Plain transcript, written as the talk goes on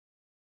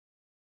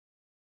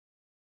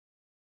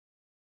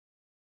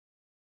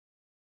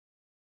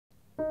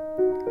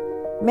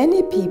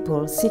Many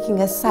people seeking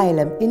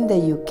asylum in the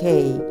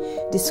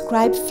UK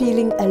describe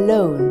feeling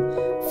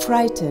alone,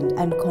 frightened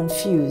and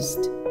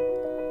confused.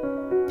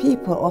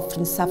 People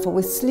often suffer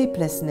with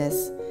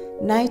sleeplessness,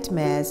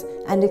 nightmares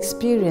and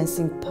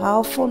experiencing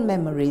powerful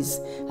memories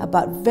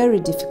about very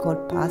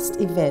difficult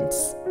past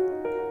events.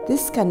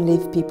 This can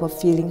leave people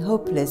feeling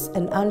hopeless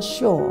and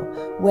unsure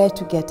where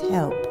to get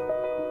help.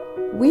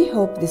 We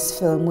hope this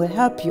film will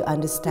help you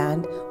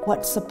understand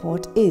what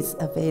support is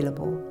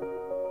available.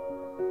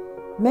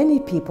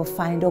 Many people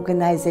find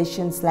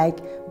organizations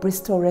like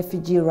Bristol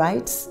Refugee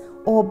Rights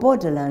or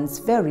Borderlands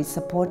very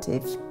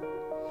supportive.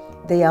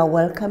 They are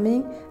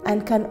welcoming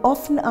and can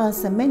often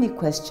answer many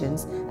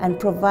questions and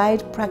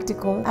provide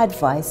practical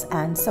advice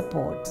and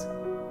support.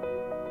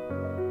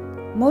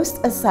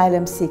 Most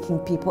asylum-seeking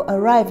people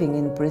arriving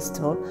in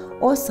Bristol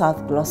or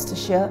South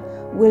Gloucestershire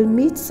will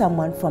meet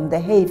someone from the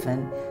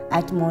Haven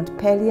at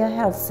Montpellier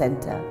Health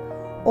Centre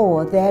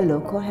or their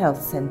local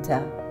health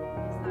centre.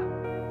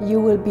 You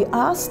will be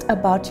asked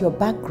about your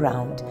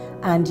background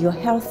and your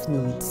health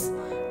needs,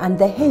 and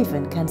the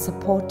Haven can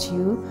support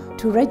you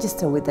to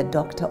register with a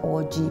doctor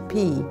or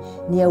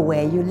GP near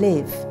where you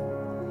live.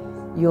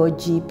 Your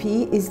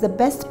GP is the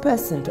best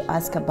person to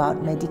ask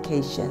about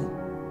medication.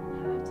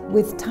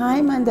 With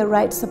time and the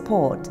right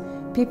support,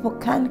 people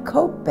can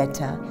cope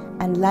better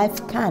and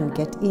life can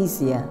get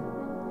easier.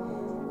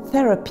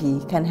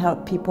 Therapy can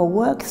help people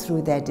work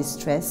through their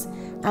distress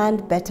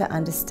and better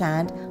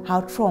understand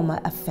how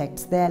trauma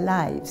affects their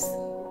lives.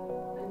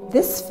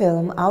 This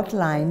film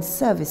outlines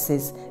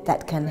services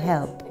that can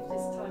help.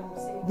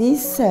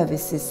 These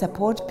services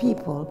support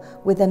people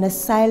with an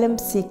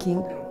asylum-seeking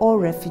or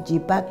refugee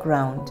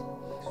background,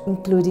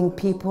 including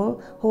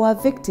people who are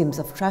victims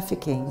of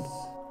trafficking.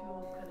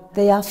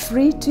 They are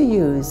free to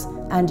use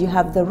and you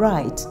have the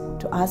right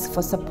to ask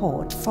for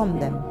support from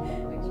them.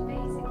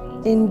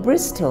 In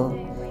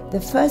Bristol, the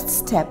first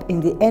step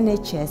in the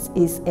NHS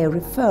is a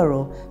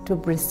referral to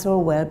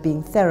Bristol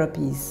Wellbeing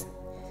Therapies.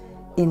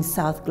 In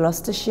South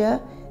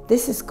Gloucestershire,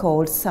 this is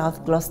called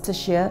South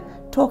Gloucestershire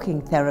Talking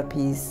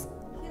Therapies.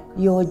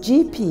 Your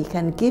GP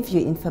can give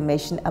you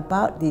information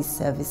about these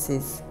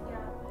services.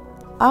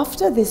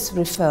 After this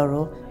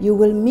referral, you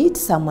will meet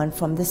someone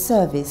from the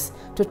service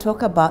to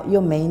talk about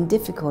your main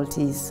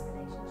difficulties.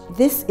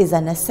 This is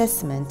an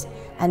assessment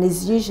and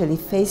is usually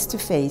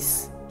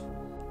face-to-face.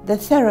 The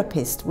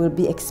therapist will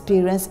be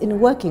experienced in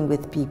working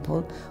with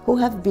people who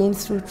have been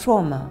through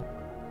trauma.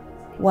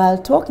 While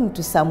talking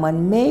to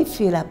someone may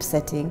feel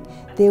upsetting,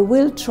 they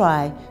will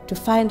try to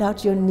find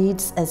out your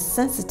needs as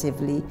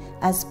sensitively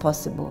as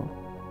possible.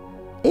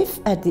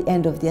 If at the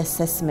end of the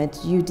assessment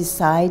you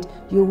decide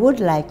you would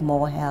like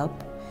more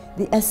help,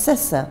 the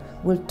assessor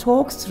will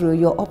talk through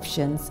your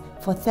options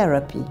for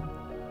therapy.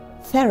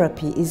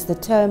 Therapy is the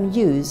term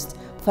used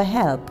for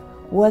help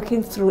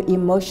working through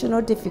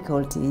emotional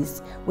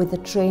difficulties with a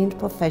trained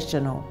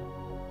professional.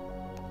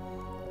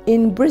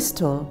 In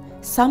Bristol,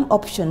 some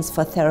options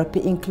for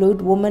therapy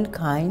include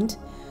Womankind,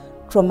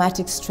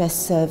 Traumatic Stress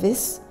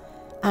Service,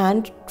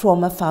 and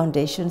Trauma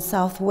Foundation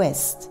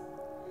Southwest.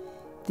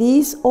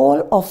 These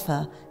all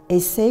offer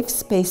a safe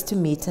space to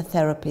meet a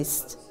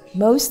therapist.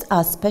 Most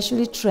are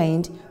specially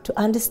trained to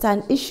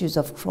understand issues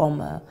of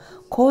trauma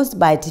caused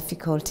by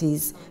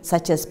difficulties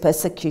such as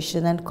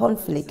persecution and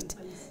conflict,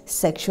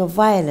 sexual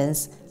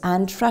violence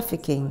and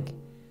trafficking.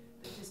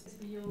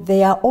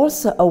 They are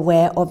also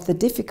aware of the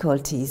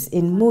difficulties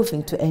in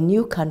moving to a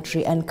new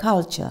country and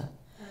culture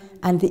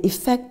and the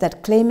effect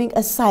that claiming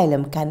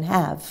asylum can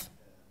have.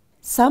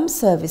 Some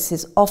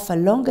services offer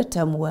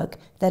longer-term work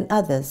than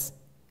others.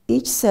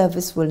 Each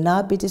service will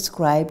now be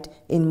described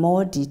in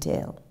more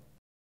detail.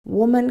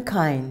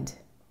 Womankind.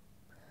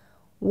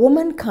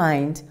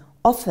 Womankind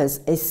offers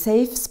a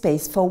safe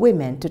space for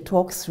women to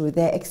talk through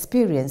their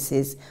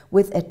experiences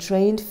with a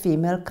trained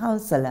female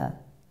counselor.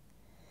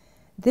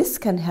 This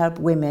can help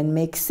women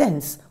make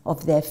sense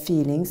of their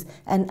feelings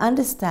and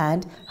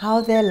understand how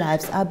their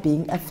lives are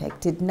being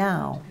affected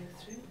now.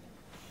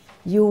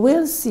 You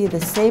will see the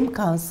same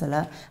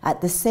counselor at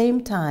the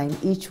same time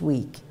each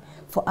week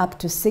for up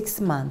to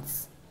 6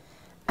 months.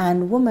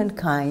 And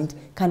Womankind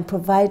can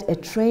provide a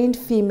trained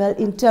female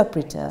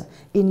interpreter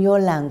in your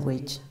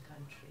language.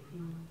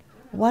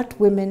 What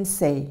women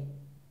say.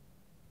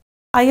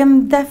 I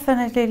am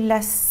definitely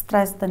less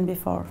stressed than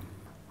before.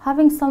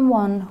 Having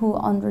someone who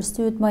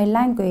understood my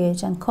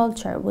language and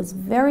culture was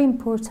very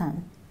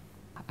important.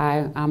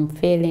 I am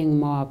feeling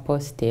more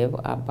positive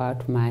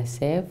about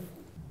myself.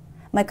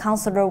 My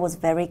counselor was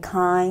very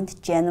kind,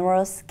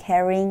 generous,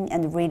 caring,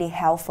 and really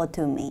helpful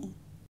to me.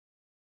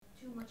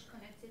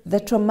 The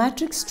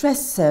Traumatic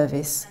Stress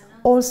Service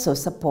also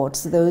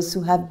supports those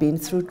who have been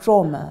through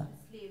trauma.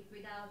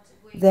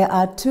 There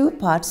are 2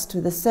 parts to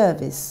the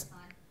service.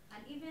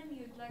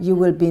 You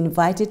will be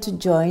invited to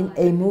join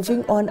a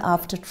Moving On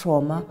After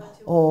Trauma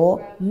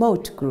or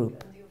MOTE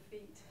group.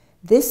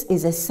 This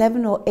is a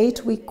 7 or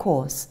 8 week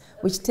course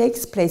which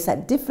takes place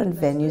at different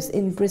venues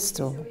in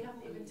Bristol.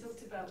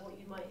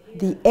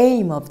 The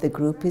aim of the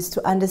group is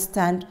to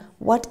understand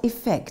what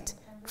effect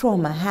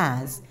trauma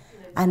has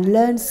and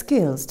learn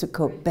skills to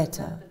cope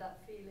better.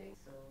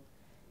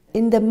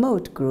 In the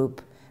MOTE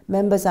group,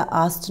 members are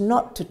asked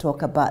not to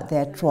talk about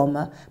their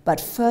trauma, but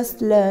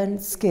first learn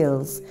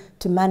skills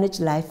to manage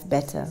life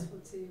better.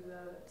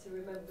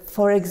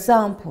 For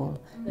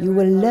example, you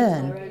will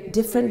learn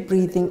different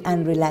breathing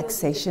and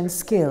relaxation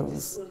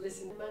skills.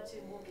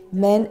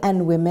 Men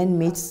and women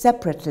meet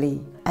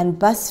separately, and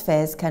bus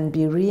fares can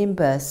be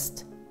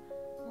reimbursed.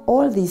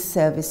 All these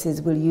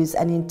services will use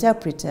an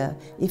interpreter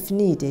if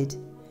needed.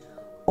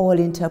 All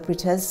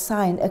interpreters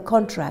sign a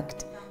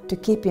contract to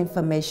keep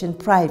information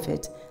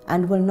private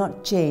and will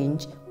not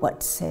change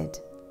what's said.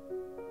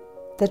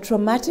 The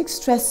Traumatic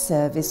Stress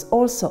Service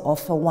also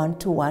offers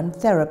one-to-one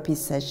therapy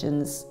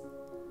sessions.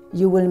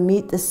 You will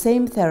meet the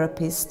same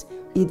therapist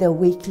either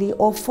weekly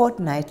or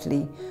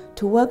fortnightly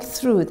to work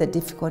through the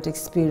difficult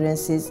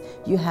experiences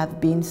you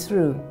have been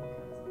through.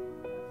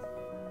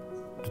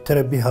 The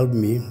therapy helped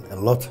me a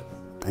lot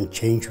and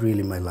changed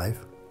really my life.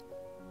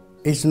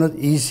 It's not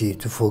easy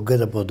to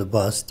forget about the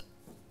past,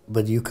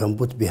 but you can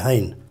put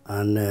behind,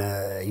 and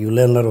you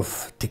learn a lot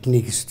of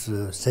techniques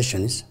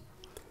sessions,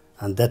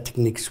 and that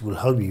techniques will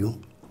help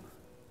you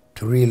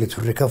to really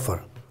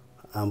recover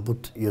and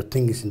put your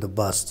things in the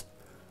past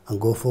and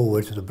go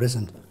forward to the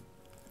present.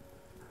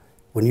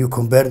 When you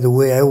compare the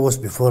way I was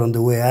before and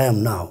the way I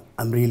am now,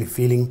 I'm really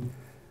feeling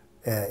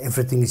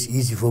everything is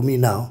easy for me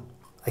now.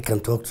 I can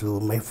talk to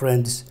my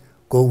friends,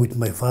 go with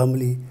my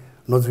family,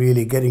 not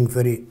really getting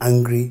very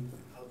angry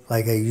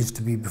like I used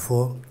to be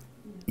before.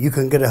 You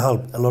can get a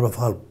lot of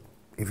help.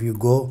 If you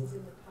go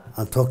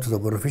and talk to the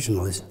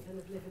professionals,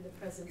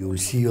 you will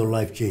see your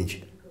life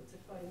change,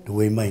 the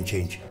way mine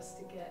changed.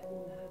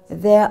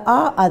 There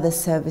are other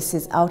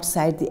services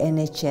outside the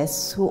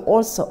NHS who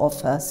also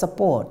offer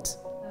support.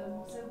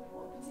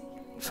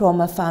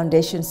 Trauma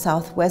Foundation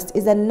Southwest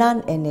is a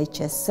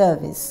non-NHS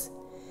service,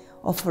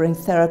 offering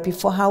therapy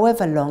for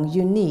however long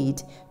you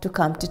need to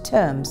come to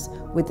terms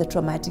with the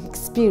traumatic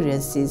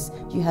experiences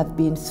you have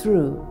been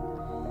through.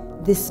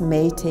 This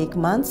may take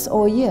months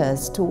or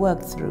years to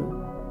work through.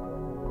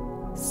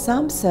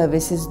 Some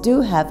services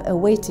do have a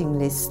waiting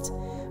list,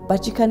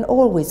 but you can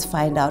always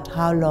find out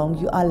how long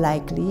you are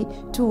likely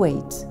to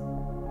wait.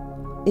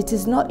 It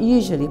is not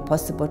usually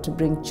possible to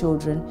bring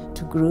children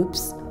to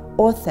groups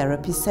or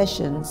therapy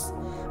sessions,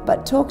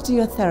 but talk to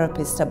your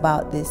therapist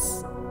about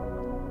this.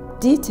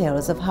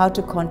 Details of how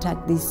to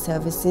contact these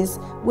services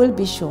will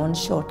be shown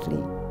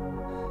shortly.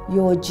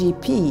 Your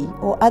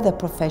GP or other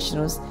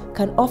professionals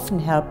can often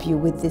help you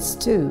with this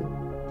too.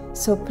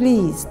 So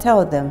please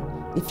tell them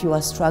if you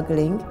are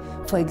struggling,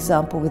 for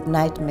example with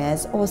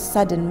nightmares or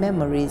sudden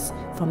memories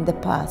from the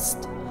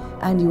past,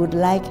 and you would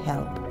like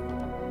help.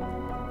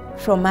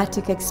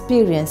 Traumatic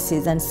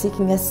experiences and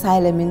seeking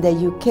asylum in the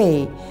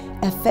UK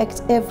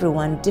affect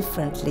everyone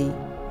differently.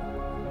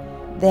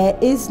 There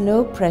is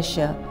no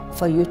pressure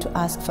for you to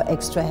ask for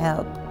extra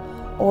help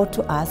or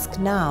to ask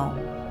now.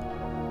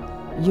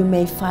 You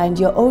may find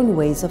your own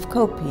ways of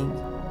coping.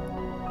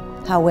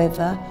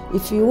 However,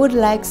 if you would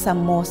like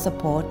some more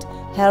support,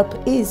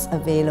 help is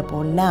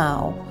available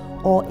now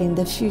or in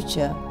the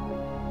future.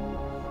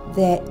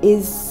 There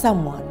is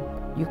someone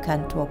you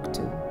can talk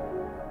to.